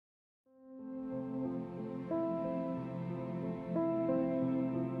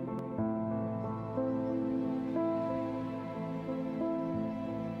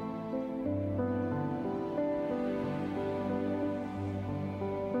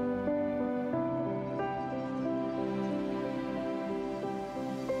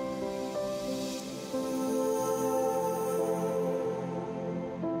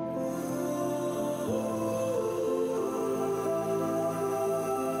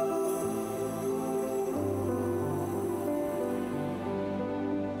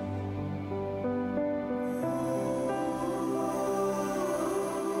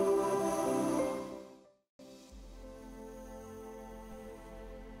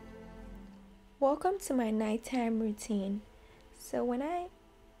Welcome to my nighttime routine. So when I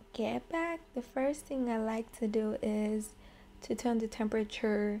get back, the first thing I like to do is to turn the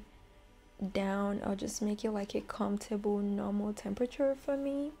temperature down or just make it like a comfortable normal temperature for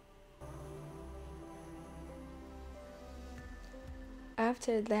me.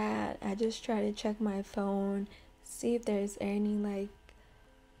 After that, I just try to check my phone, see if there's any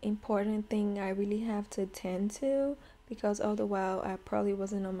important thing I really have to attend to, because all the while I probably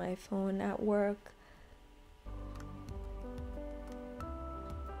wasn't on my phone at work.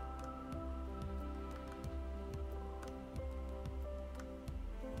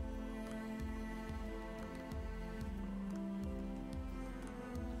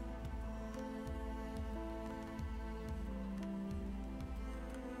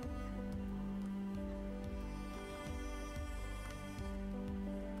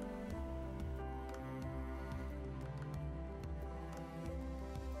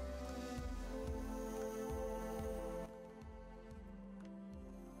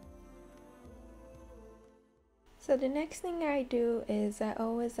 So the next thing I do is I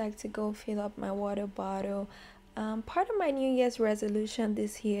always like to go fill up my water bottle. Part of my New Year's resolution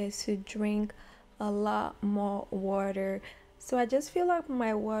this year is to drink a lot more water. So I just fill up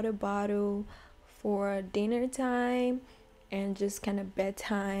my water bottle for dinner time and just kind of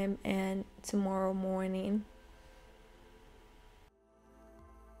bedtime and tomorrow morning.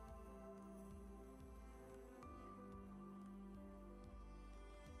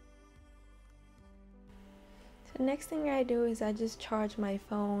 So next thing I do is I just charge my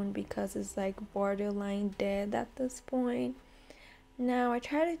phone because it's like borderline dead at this point. Now I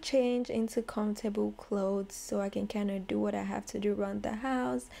try to change into comfortable clothes so I can kind of do what I have to do around the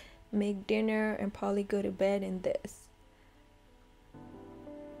house, make dinner, and probably go to bed in this.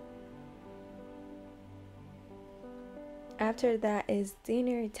 After that is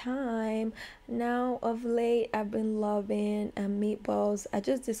dinner time. Now of late I've been loving meatballs. I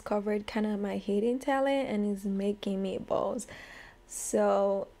just discovered kind of my hidden talent and is making meatballs.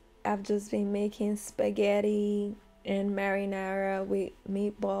 So I've just been making spaghetti and marinara with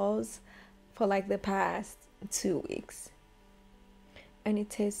meatballs for like the past 2 weeks. And it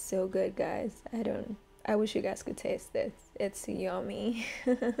tastes so good, guys. I wish you guys could taste this. It's yummy.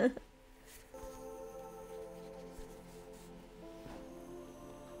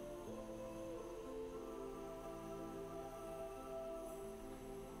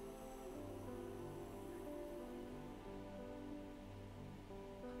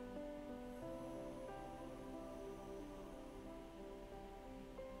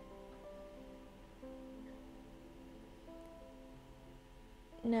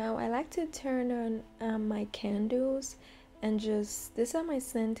 Now I like to turn on my candles and just these are my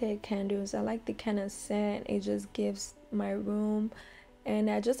scented candles. I like the kind of scent it just gives my room, and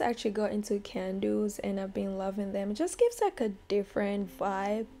I just actually got into candles and I've been loving them. It just gives like a different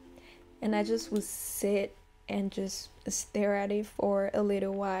vibe, and I just would sit and just stare at it for a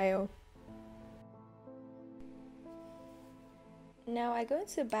little while. Now I go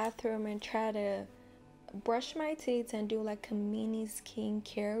into the bathroom and try to brush my teeth and do like a mini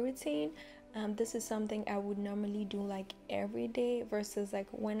skincare routine. This is something I would normally do like every day versus like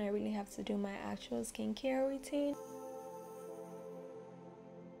when I really have to do my actual skincare routine.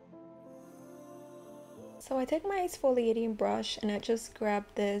 So I take my exfoliating brush and I just grab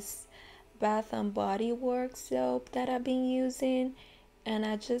this Bath and Body Works soap that I've been using, and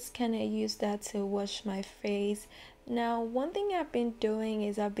I just kind of use that to wash my face. Now, one thing I've been doing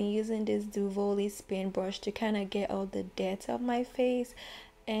is I've been using this Duvolle spin brush to kind of get all the dirt off my face,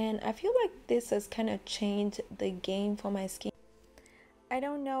 and I feel like this has kind of changed the game for my skin. I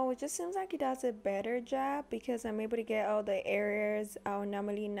don't know, it just seems like it does a better job because I'm able to get all the areas I'll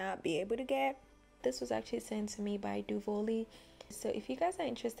normally not be able to get. This was actually sent to me by Duvolle. So if you guys are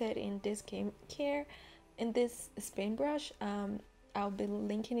interested in this skincare, in this spin brush, I'll be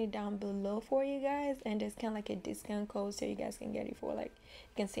linking it down below for you guys, and there's kind of like a discount code so you guys can get it for like,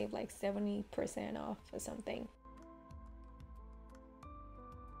 you can save like 70% off or something.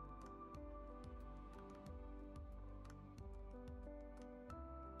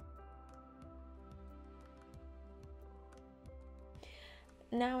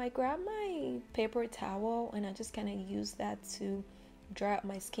 Now I grab my paper towel and I just kind of use that to dry up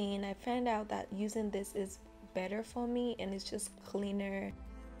my skin. I found out that using this is better for me and it's just cleaner.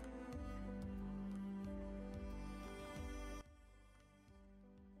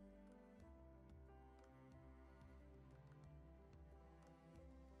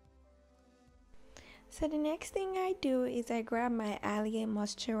 So the next thing I do is I grab my Alya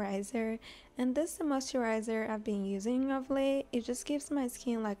moisturizer, and this is the moisturizer I've been using of late. It just gives my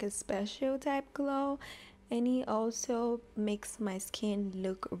skin like a special type glow, and it also makes my skin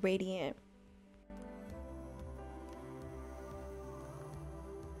look radiant.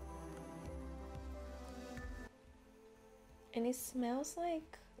 And it smells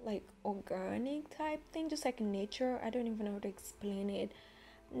like organic type thing, just like nature. I don't even know how to explain it.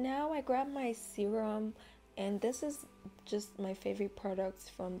 Now I grab my serum, and this is just my favorite products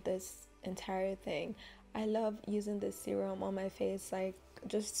from this entire thing. I love using this serum on my face, like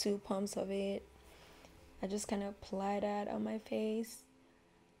just 2 pumps of it. I just kind of apply that on my face,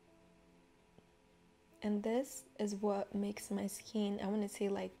 and this is what makes my skin, I want to say,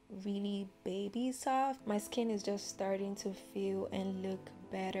 like really baby soft. My skin is just starting to feel and look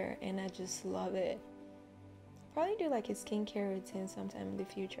better, and I just love it. Probably do like a skincare routine sometime in the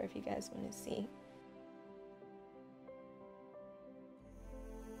future if you guys want to see.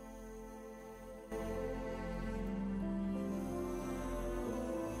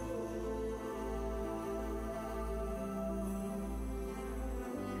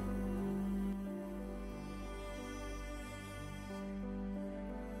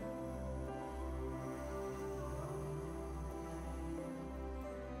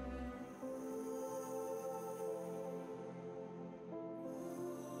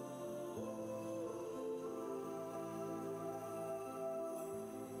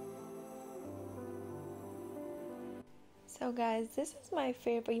 So guys, this is my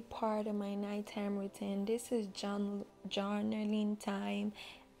favorite part of my nighttime routine. This is journaling time,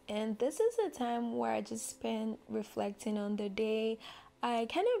 and this is a time where I just spend reflecting on the day. I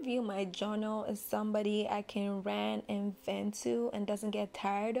kind of view my journal as somebody I can rant and vent to and doesn't get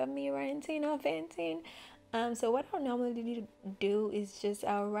tired of me ranting or venting. So what I'll normally do is just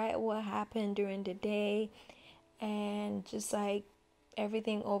I'll write what happened during the day and just like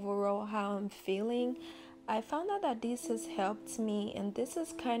everything overall, how I'm feeling. I found out that this has helped me, and this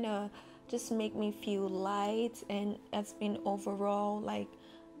has kind of just make me feel light, and it's been overall like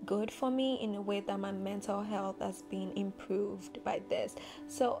good for me in a way that my mental health has been improved by this.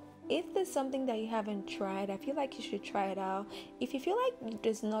 So if there's something that you haven't tried, I feel like you should try it out. If you feel like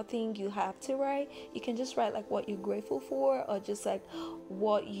there's nothing you have to write, you can just write like what you're grateful for, or just like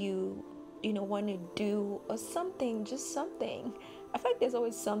what you want to do, or something, just something. I feel like there's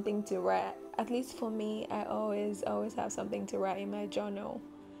always something to write. At least for me, I always have something to write in my journal.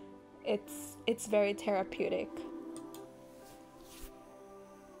 It's very therapeutic.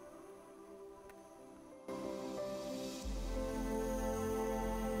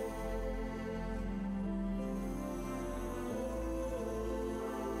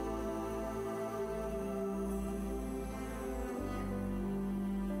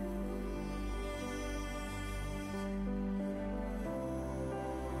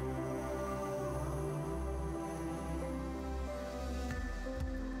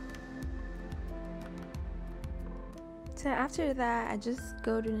 So after that, I just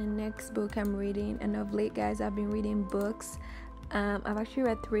go to the next book I'm reading, and of late, guys, I've been reading books. I've actually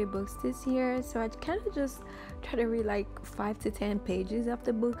read 3 books this year, so I kind of just try to read like 5 to 10 pages of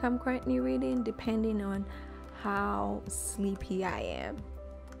the book I'm currently reading, depending on how sleepy I am.